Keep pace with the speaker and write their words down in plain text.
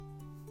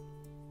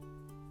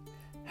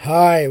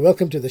Hi,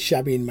 welcome to the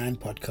Shabby Man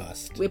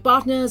podcast. We're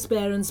partners,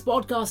 parents,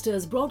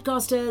 podcasters,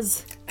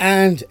 broadcasters,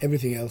 and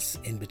everything else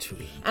in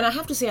between. And I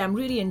have to say, I'm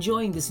really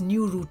enjoying this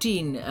new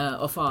routine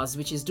of ours,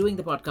 which is doing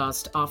the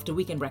podcast after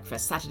weekend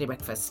breakfast, Saturday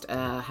breakfast,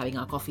 having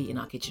our coffee in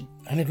our kitchen.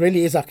 And it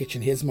really is our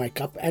kitchen. Here's my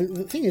cup. And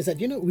the thing is that,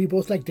 we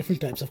both like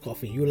different types of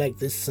coffee. You like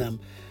this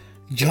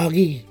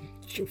joggy,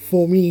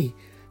 foamy,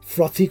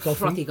 frothy coffee.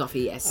 Frothy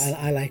coffee, yes. And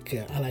I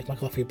like my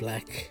coffee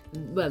black.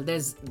 Well,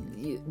 there's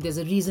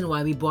a reason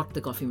why we bought the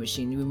coffee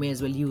machine. We may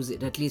as well use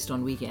it, at least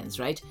on weekends,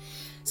 right?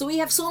 So we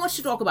have so much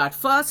to talk about.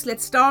 First,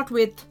 let's start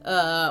with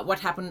what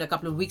happened a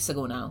couple of weeks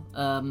ago now.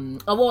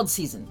 Award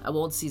season,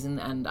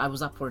 and I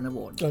was up for an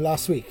award.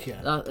 Last week,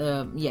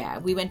 yeah. Yeah,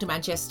 we went to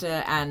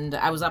Manchester and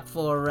I was up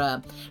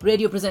for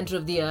Radio Presenter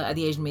of the Year at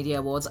the Asian Media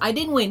Awards. I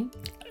didn't win.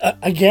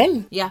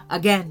 Again? Yeah,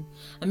 again.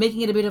 I'm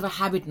making it a bit of a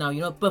habit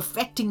now,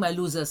 perfecting my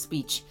loser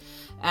speech.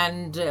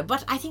 And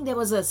but I think there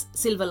was a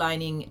silver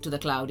lining to the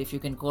cloud, if you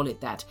can call it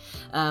that.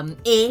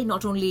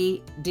 Not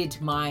only did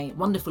my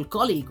wonderful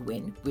colleague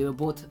win, we were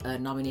both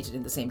nominated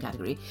in the same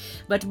category,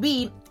 but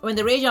B, when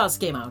the Rajas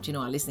came out,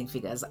 our listening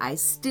figures, I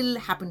still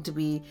happen to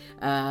be,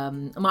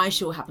 my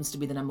show happens to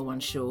be the number one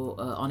show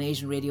on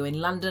Asian radio in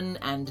London,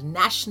 and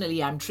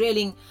nationally I'm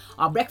trailing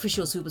our breakfast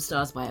show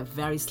superstars by a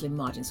very slim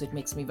margin. So it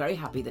makes me very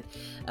happy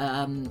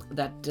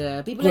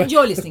that people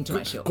enjoy listening to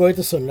my show. Koi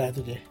to sun raha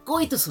hai tujhe.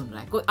 Koi to sun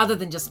raha hai, other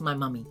than just my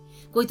mummy.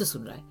 Koi to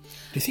sun raha hai.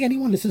 Do you think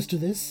anyone listens to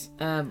this?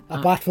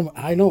 Apart from,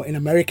 I know in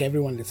America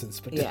everyone listens,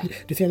 but yeah. Do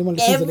you think anyone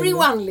listens?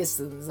 Everyone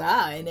listens.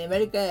 In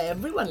America,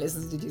 everyone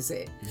listens, did you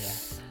say? Yeah.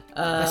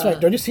 That's right.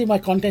 Don't you see my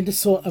content is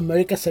so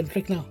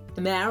America-centric now?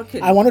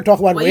 American. I want to talk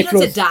about well, Waitrose. You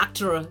don't say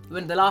doctor.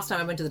 When the last time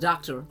I went to the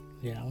doctor.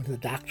 Yeah, I went to the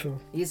doctor.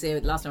 You say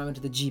last time I went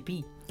to the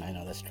GP. I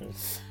know, that's true.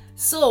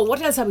 So,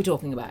 what else are we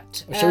talking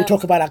about? Shall we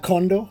talk about our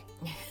condo?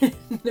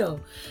 No,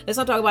 let's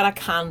not talk about our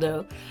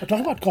condo.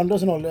 Talking about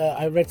condos and all,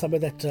 I read somewhere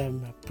that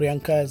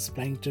Priyanka is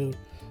planning to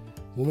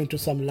move into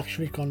some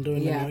luxury condo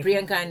in America.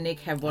 Priyanka and Nick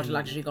have bought a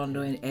luxury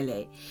condo in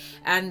LA.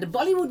 And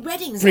Bollywood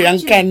weddings.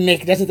 Priyanka and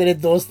Nick, जैसे तेरे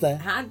दोस्त हैं.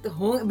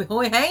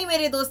 हैं ही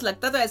मेरे दोस्त,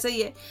 लगता तो ऐसा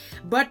ही है.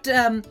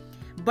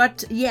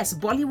 But yes,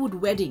 Bollywood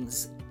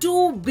weddings.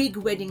 2 big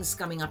weddings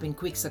coming up in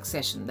quick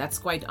succession. That's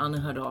quite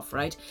unheard of,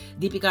 right?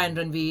 Deepika and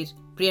Ranveer,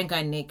 Priyanka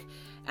and Nick.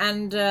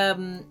 And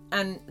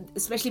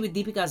especially with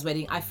Deepika's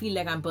wedding, I feel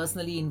like I'm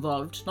personally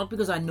involved. Not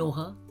because I know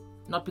her,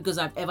 not because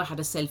I've ever had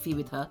a selfie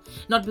with her,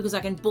 not because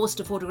I can post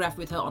a photograph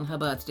with her on her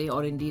birthday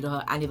or indeed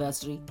her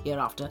anniversary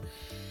hereafter,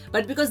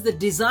 but because the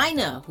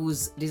designer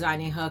who's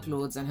designing her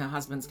clothes and her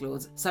husband's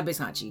clothes,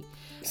 Sabyasachi.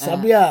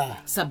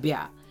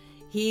 Sabya.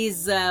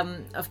 He's,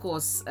 of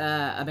course,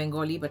 a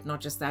Bengali, but not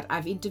just that.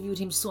 I've interviewed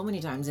him so many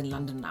times in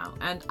London now,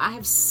 and I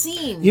have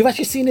seen... You've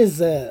actually seen his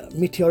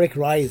meteoric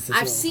rise as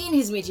I've seen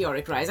his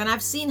meteoric rise, and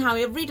I've seen how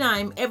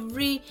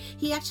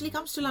he actually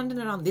comes to London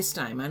around this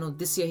time. I know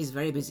this year he's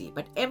very busy,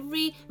 but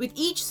with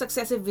each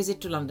successive visit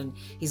to London,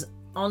 his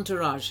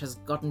entourage has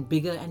gotten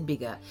bigger and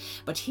bigger.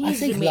 But I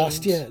think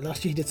last year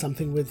he did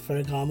something with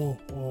Ferragamo.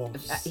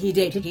 He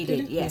did,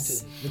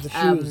 yes. With the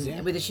shoes,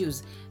 With the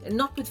shoes.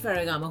 Not with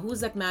Ferragamo. Who's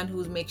that man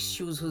who makes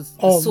shoes whose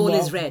sole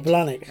is red?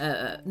 Blahnik.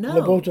 No.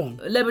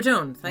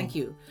 Louboutin, thank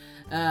you.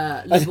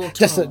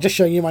 Just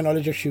showing you my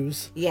knowledge of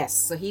shoes. Yes,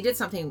 so he did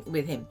something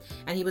with him.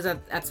 And he was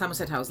at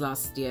Somerset House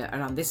last year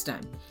around this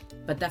time.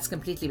 But that's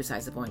completely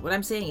besides the point. What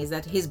I'm saying is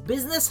that his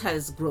business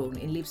has grown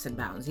in leaps and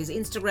bounds. His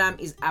Instagram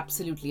is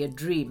absolutely a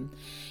dream.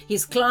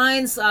 His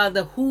clients are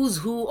the who's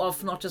who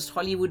of not just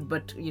Hollywood,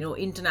 but,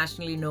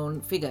 internationally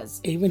known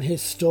figures. Even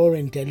his store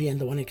in Delhi and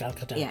the one in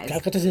Calcutta. Yeah,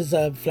 Calcutta is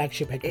his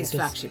flagship headquarters. His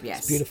flagship, yes.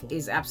 It's beautiful.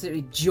 It's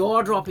absolutely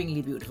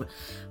jaw-droppingly beautiful.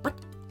 But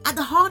at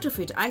the heart of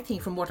it, I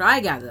think, from what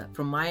I gather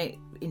from my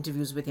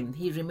interviews with him,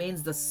 he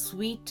remains the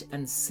sweet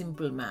and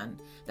simple man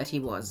that he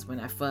was when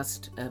I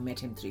first met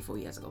him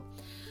 3-4 years ago.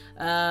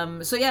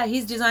 So yeah,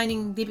 he's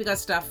designing Deepika's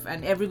stuff,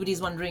 and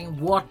everybody's wondering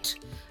what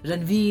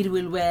Ranveer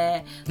will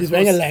wear. He's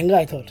wearing a lehenga,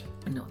 I thought.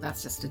 No,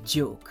 that's just a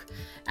joke.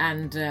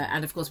 And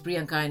of course,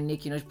 Priyanka and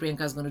Nick,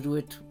 Priyanka's going to do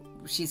it.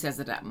 She says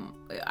that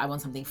I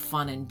want something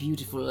fun and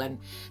beautiful and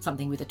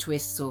something with a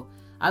twist. So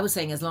I was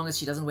saying, as long as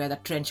she doesn't wear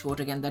that trench coat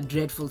again, that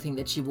dreadful thing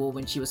that she wore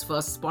when she was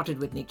first spotted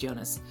with Nick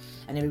Jonas.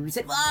 And everybody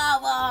said,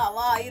 wow,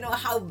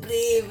 how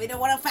brave,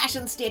 what a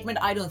fashion statement.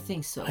 I don't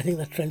think so. I think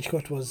that trench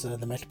coat was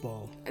the Met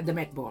Ball. The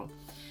Met Ball.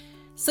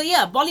 So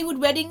yeah, Bollywood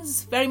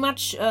weddings, very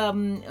much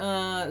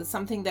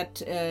something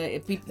that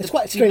it's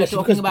quite strange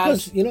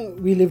because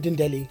we lived in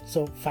Delhi,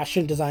 so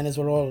fashion designers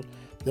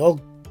they all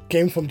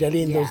came from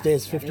Delhi in those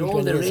days, 15,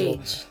 20 years ago.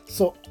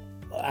 So,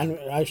 and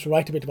I used to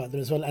write a bit about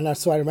them as well. And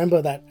so I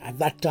remember that at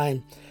that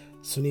time,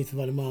 Suneet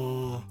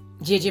Verma,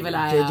 JJ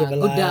Valaya,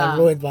 Gudda,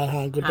 Rohit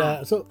Balhan,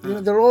 Gudda. So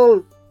they're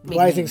all big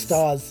rising names.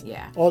 Stars.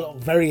 Yeah, all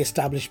very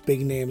established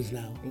big names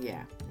now.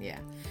 Yeah.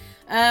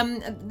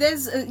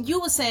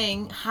 You were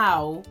saying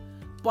how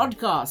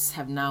podcasts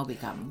have now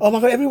become. Oh my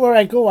God, everywhere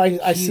I go,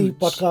 I see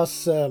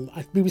podcasts.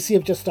 BBC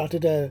have just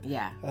started a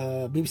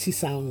BBC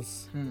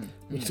Sounds,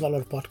 which has got a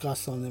lot of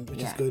podcasts on them,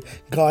 which is good.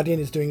 Guardian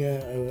is doing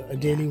a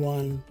daily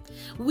one.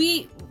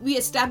 We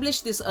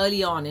established this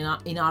early on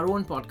in our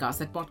own podcast,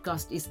 that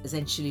podcast is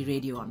essentially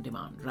radio on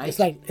demand, right? It's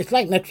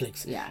like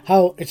Netflix. Yeah.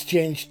 How it's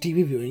changed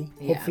TV viewing.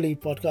 Hopefully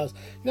podcasts.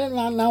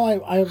 Now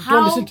I How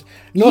don't listen to,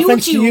 no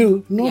offense to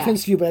you, Yeah.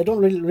 offense to you, but I don't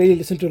really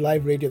listen to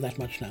live radio that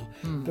much now.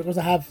 Because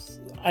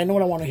I know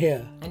what I want to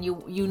hear. And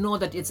you know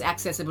that it's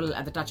accessible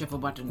at the touch of a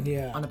button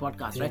on a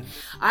podcast, right?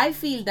 I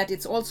feel that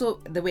it's also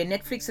the way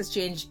Netflix has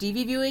changed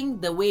TV viewing,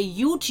 the way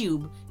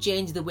YouTube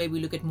changed the way we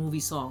look at movie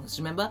songs.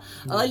 Remember?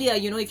 Earlier,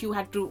 if you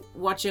had to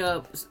watch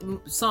a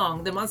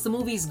song, then once the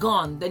movie is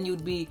gone, then you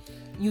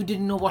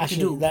didn't know what to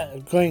do.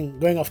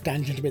 Going off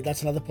tangent a bit,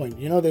 that's another point.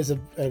 There's a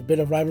bit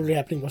of rivalry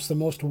happening. What's the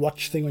most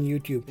watched thing on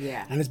YouTube?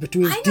 Yeah. And it's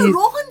between...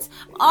 Rohan's,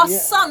 our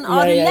son,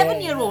 our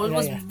 11-year-old,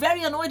 was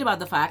very annoyed about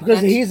the fact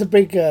because that... he's a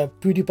big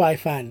PewDiePie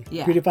fan.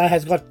 Yeah. PewDiePie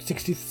has got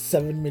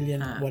 67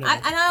 million, whatever.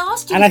 And I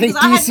asked him, and I think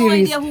because I had no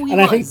idea who he was.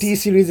 And I think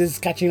T-Series is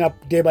catching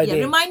up day by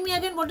day. Remind me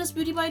again, what does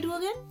PewDiePie do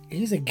again?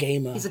 He's a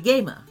gamer. He's a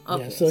gamer.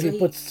 Okay. Yeah, so he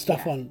puts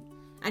stuff on.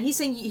 And he's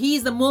saying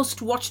he's the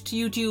most watched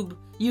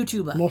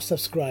YouTuber. Most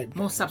subscribed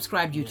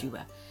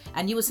YouTuber.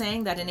 And you were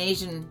saying that an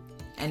Asian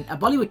and a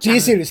Bollywood channel...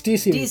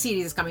 T-Series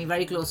is coming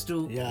very close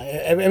to... Yeah,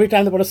 every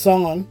time they put a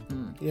song on,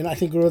 I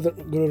think Guru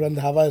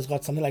Randhava has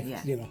got something like,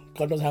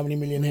 God knows how many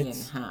million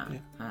hits.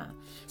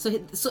 So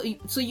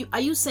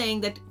are you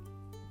saying that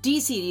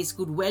T-Series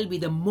could well be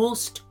the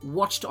most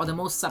watched or the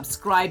most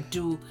subscribed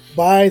to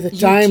by the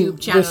time YouTube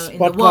channel this in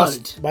podcast, the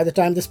world? By the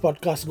time this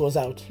podcast goes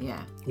out,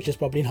 which is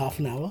probably in half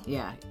an hour.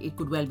 Yeah, it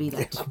could well be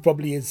that. It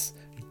probably is.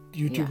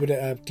 YouTube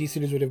would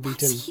T-Series would have beaten.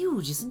 That's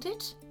huge, isn't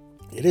it?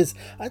 It is.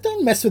 I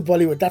don't mess with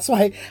Bollywood. That's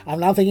why I'm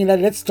now thinking that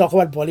let's talk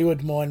about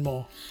Bollywood more and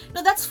more.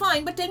 No, that's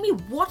fine. But tell me,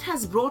 what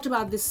has brought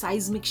about this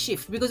seismic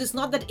shift? Because it's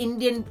not that the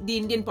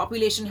Indian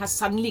population has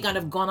suddenly kind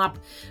of gone up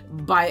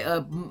by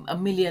a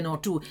million or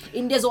two.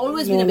 India's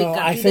always been a big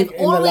country. I think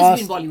They've always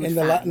been Bollywood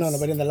fans.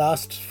 But in the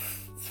last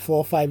 4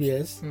 or 5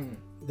 years,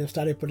 they've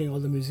started putting all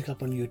the music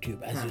up on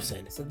YouTube, as you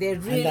said. So they're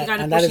really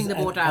kind of pushing the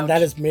boat out. And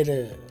that has made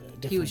a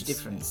difference. Huge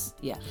difference.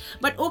 Yeah.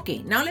 But okay,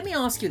 now let me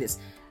ask you this.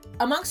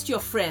 Amongst your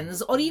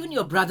friends or even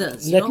your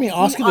brothers, let me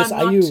ask you this: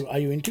 Are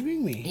you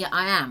interviewing me? Yeah,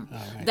 I am.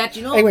 Right. That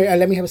Anyway,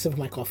 let me have a sip of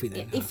my coffee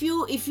then. If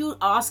you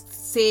ask,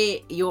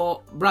 say,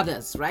 your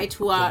brothers, right,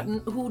 who are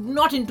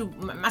not into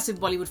massive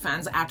Bollywood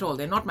fans at all,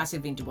 they're not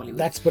massively into Bollywood.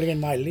 That's putting it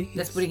mildly.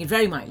 That's putting it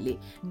very mildly.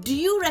 Do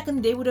you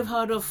reckon they would have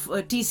heard of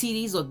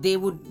T-Series, or they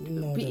would?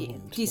 No, they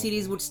wouldn't.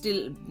 T-Series would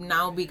still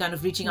now be kind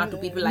of reaching out to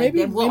people like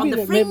them who are on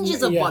the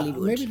fringes of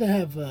Bollywood. Maybe they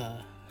have.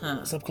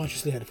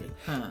 Subconsciously heard of it.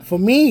 For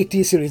me,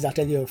 T-Series, I'll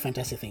tell you a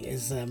fantastic thing,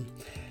 is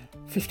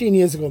 15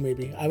 years ago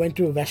maybe, I went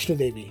to Vaishno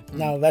Devi.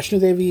 Now, Vaishno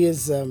Devi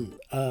is...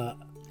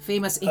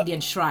 famous Indian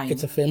shrine.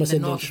 It's a famous in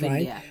Indian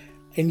shrine.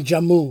 In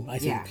Jammu, I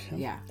think.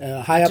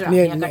 High Katra, up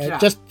near...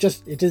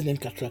 Katra. It is in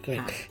Katra,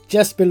 correct.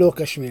 Just below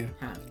Kashmir.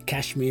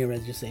 Kashmir,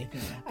 as you say.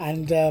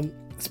 And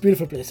it's a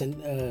beautiful place. And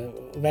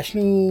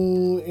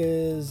Vaishno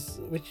is...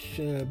 Which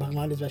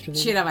Bhagwan is Vaishno Devi?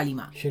 Sherawali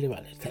Ma.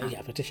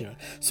 Sherawali.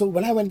 So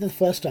when I went the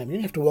first time, you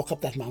didn't have to walk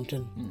up that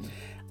mountain.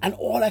 And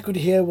all I could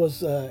hear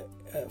was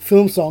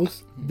film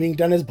songs being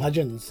done as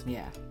bhajans.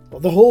 Yeah.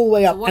 The whole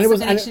way up. So what's the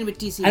connection with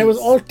T-Series? And it was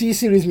all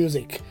T-Series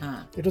music.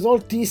 It was all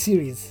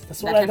T-Series.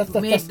 That's what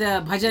made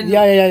the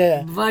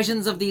bhajan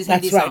versions of these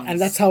Hindi songs. That's right. And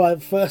that's how I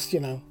first,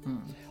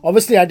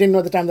 Obviously, I didn't know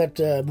at the time that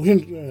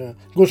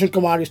Gulshan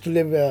Kumar used to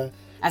live...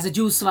 as a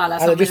juice wala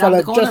somewhere around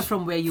the corner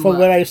from where you were. From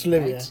where I used to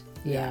live, right?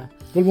 Yeah.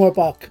 Gulmohar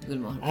Park.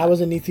 I was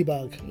in Neethi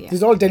Bagh. Yeah.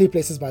 These are all Delhi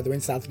places, by the way,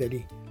 in South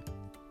Delhi.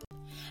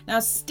 Now,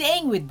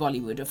 staying with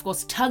Bollywood, of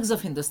course, Thugs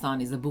of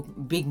Hindustan is the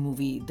big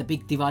movie, the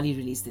big Diwali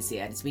release this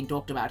year. It's been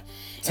talked about.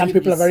 Some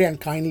people are very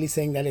unkindly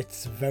saying that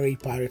it's very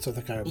Pirates of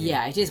the Caribbean.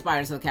 Yeah, it is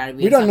Pirates of the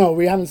Caribbean. We don't know.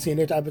 We haven't seen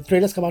it. The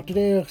trailer's come out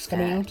today. It's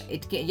coming out.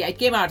 It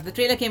came out. The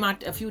trailer came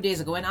out a few days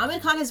ago. And Aamir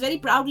Khan has very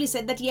proudly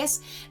said that, yes,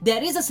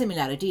 there is a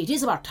similarity. It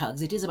is about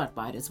thugs. It is about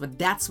pirates. But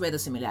that's where the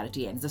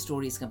similarity ends. The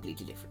story is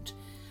completely different.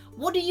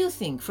 What do you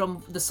think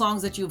from the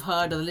songs that you've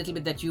heard or the little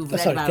bit that you've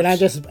read about? Can I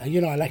just,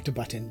 I like to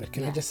butt in, but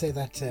can I just say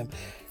that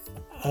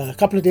a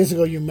couple of days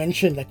ago you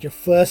mentioned that your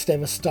first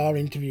ever star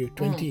interview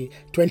 20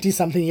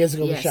 something years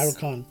ago with Shah Rukh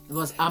Khan. It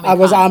was Aamir Khan.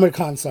 Was Aamir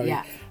Khan, sorry.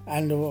 Yeah.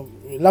 And a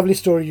lovely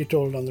story you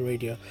told on the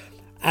radio.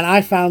 And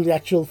I found the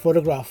actual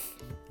photograph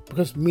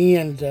because me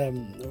and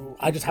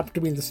I just happened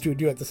to be in the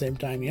studio at the same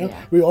time,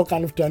 We all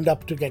kind of turned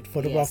up to get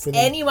photographed with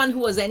him. Anyone who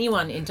was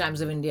anyone in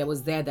Times of India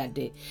was there that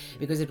day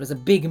because it was a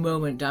big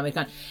moment. Aamir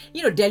Khan.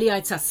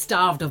 Delhiites are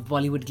starved of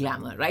Bollywood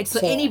glamour, right?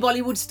 So any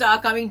Bollywood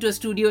star coming to a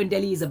studio in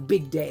Delhi is a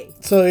big day.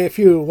 So if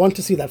you want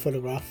to see that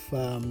photograph...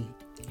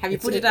 have you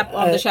put it up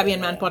on the Shabby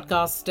and Man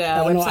podcast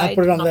website? No, I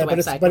put it on there, but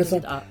it's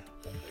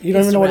you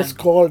don't even know what it's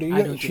called.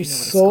 She's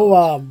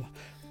so...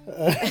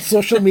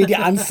 social media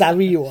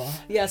unsavvy you are.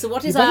 Yeah, so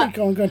what is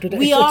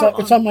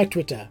it's on my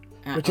Twitter.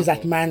 which is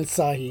at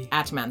Mansahi.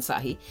 At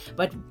Mansahi.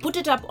 But put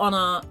it up on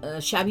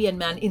our Shabby and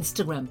Man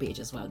Instagram page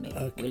as well, maybe.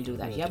 Okay, we'll do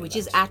that, we'll do which that.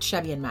 is at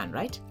Shabby and Man,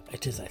 right?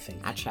 It is, I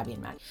think. At Shabby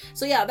and Man.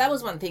 So yeah, that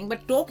was one thing.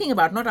 But talking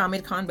about, not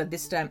Amir Khan, but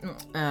this time...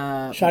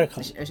 Shah Rukh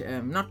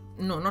Khan.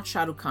 Not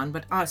Shah Rukh Khan,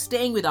 but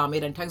staying with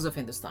Amir and Thugs of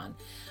Hindustan.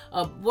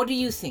 What do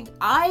you think?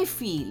 I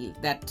feel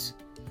that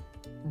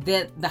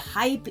the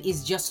hype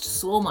is just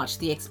so much,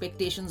 the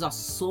expectations are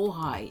so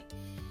high,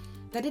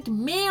 that it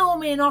may or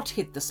may not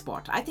hit the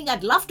spot. I think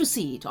I'd love to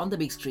see it on the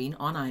big screen,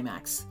 on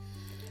IMAX.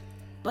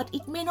 But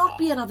it may not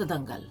be another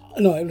Dangal.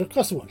 No, it of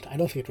course won't. I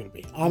don't think it will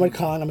be. Amir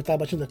Khan,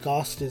 Amitabh Bachchan, the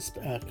cast is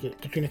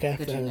Katrina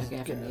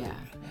Kaif. Yeah.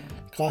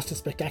 Cast is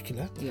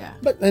spectacular. Yeah.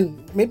 But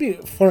then maybe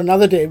for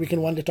another day we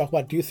can one day talk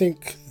about, do you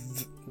think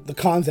the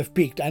Khans have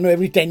peaked? I know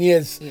every 10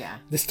 years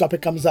this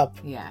topic comes up.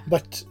 Yeah.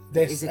 But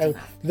Is it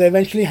enough? they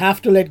eventually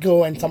have to let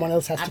go and someone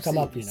else has to come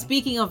up, you know.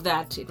 Speaking of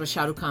that, it was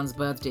Shah Rukh Khan's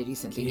birthday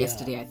recently,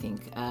 yesterday I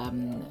think,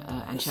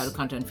 and Shah Rukh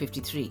Khan turned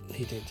 53.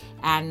 He did.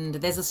 And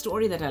there's a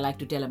story that I like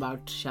to tell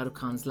about Shah Rukh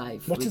Khan's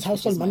life. What's his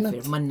house called?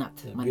 Mannat? Mannat.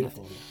 Yeah,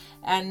 beautiful.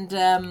 And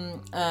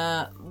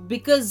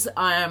because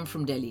I am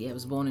from Delhi, I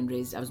was born and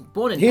raised.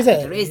 He's a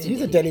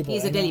Delhi. Delhi boy.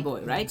 He's a Delhi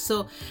boy, right?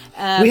 So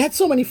we had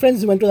so many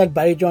friends who went to that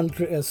Barry John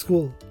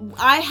school.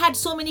 I had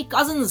so many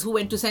cousins who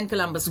went to St.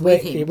 Columbus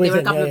with him. They were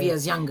a couple of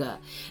years younger.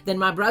 Then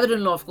my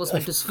brother-in-law, of course,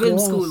 went to film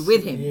school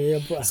with him.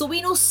 Yeah, so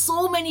we know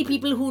so many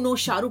people who know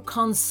Shah Rukh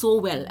Khan so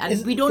well,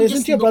 and we don't isn't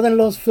just your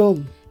brother-in-law's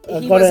film?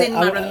 He was in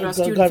my brother-in-law's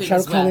student film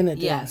as well. In it,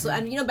 yeah. So,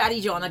 and you know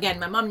Barry John, again,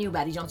 my mum knew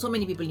Barry John. So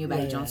many people knew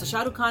Barry John. So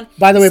Shah Rukh Khan...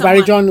 By the way,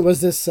 Barry John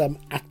was this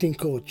acting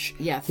coach.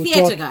 Yeah,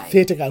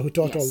 theatre guy who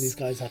taught all these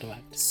guys how to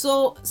act.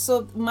 So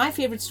my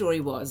favourite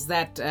story was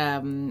that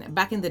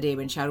back in the day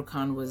when Shah Rukh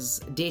Khan was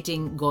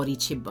dating Gauri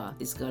Chibba,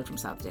 this girl from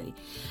South Delhi.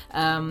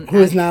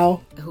 Who's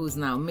now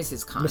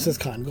Mrs. Khan. Mrs.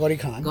 Khan, Gauri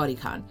Khan. Gauri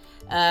Khan.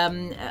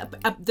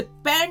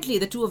 Apparently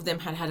the two of them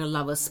had a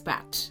lover's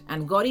spat,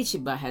 and Gauri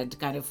Chibba had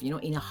kind of,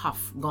 in a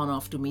huff gone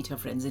off to meet her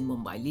friends in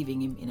Mumbai,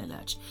 leaving him in a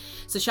lurch.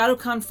 So Shah Rukh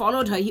Khan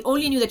followed her. He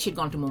only knew that she'd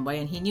gone to Mumbai,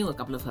 and he knew a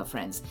couple of her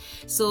friends.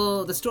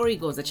 So the story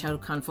goes that Shah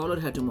Rukh Khan followed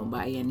her to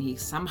Mumbai, and he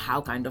somehow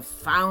kind of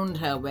found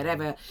her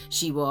wherever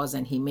she was,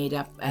 and he made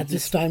up. At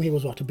this time, he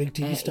was a big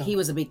TV star? He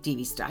was a big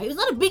TV star. He was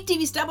not a big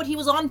TV star, but he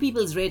was on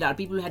people's radar.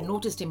 People had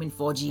noticed him in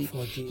 4G.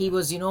 He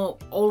was,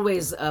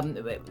 always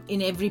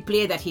in every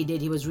play that he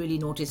did, he was really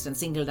noticed and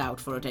singled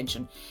out for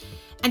attention.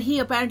 And he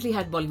apparently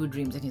had Bollywood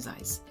dreams in his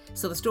eyes.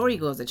 So the story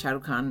goes that Shah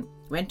Rukh Khan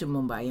went to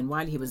Mumbai, and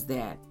while he was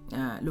there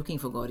looking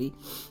for Gauri,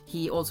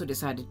 he also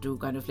decided to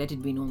kind of let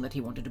it be known that he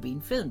wanted to be in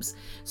films.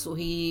 So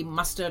he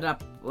mustered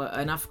up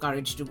enough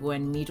courage to go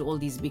and meet all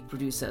these big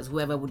producers,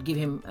 whoever would give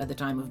him the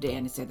time of day,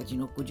 and he said that,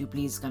 could you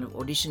please kind of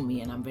audition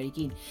me, and I'm very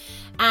keen.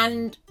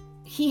 And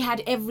he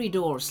had every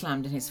door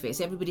slammed in his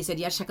face. Everybody said,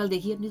 "Yaar, shakal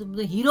dekhiye,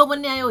 apni hero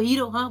banne aaye ho,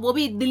 hero, haan, wo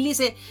bhi Delhi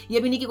se,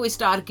 ye bhi nahi ki koi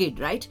star kid,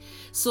 right?"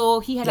 So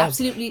he had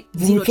absolutely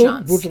zero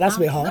chance. Brutal, that's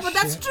very harsh. No, but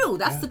that's true.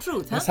 That's the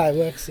truth. That's how it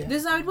works. Yeah.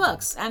 This is how it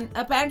works. And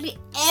apparently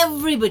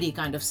everybody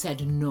kind of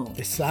said no.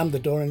 They slammed the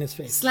door in his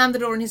face. Slammed the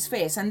door in his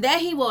face. And there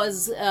he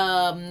was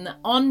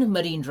on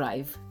Marine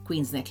Drive,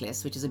 Queen's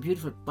Necklace, which is a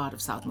beautiful part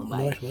of South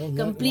Mumbai.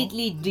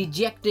 Completely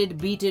dejected,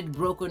 beaten,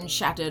 broken,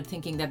 shattered,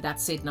 thinking that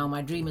that's it now,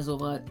 my dream is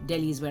over,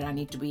 Delhi is where I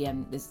need to be,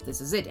 and this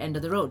is it, end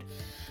of the road.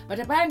 But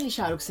apparently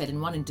Shah Rukh said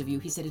in one interview,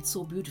 he said it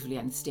so beautifully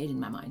and it stayed in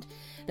my mind,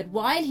 that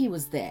while he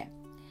was there,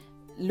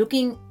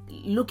 looking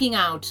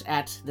out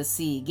at the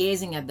sea,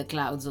 gazing at the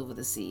clouds over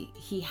the sea,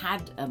 he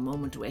had a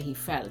moment where he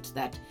felt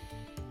that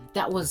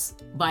was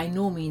by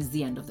no means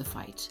the end of the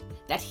fight.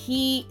 That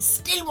he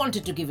still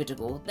wanted to give it a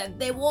go. That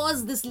there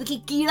was this little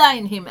kira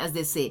in him, as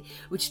they say,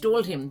 which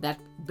told him that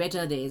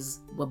better days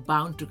were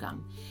bound to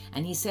come.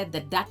 And he said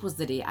that was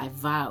the day I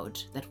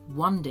vowed that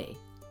one day,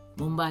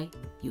 Mumbai,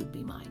 you'd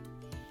be mine.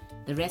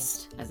 The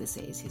rest, as they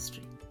say, is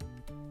history.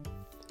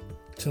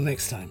 Till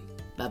next time.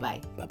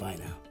 Bye-bye. Bye-bye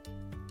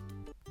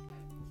now.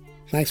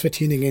 Thanks for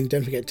tuning in.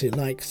 Don't forget to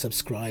like,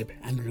 subscribe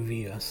and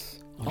review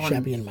us on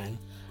Shabby and Man.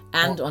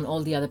 And on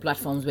all the other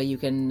platforms where you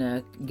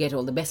can get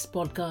all the best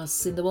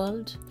podcasts in the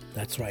world.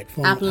 That's right.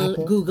 From Apple,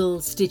 Google,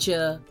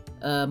 Stitcher,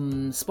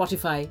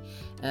 Spotify,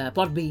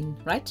 Podbean,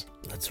 right?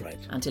 That's right.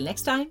 Until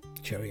next time.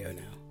 Cheerio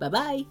now.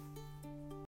 Bye-bye.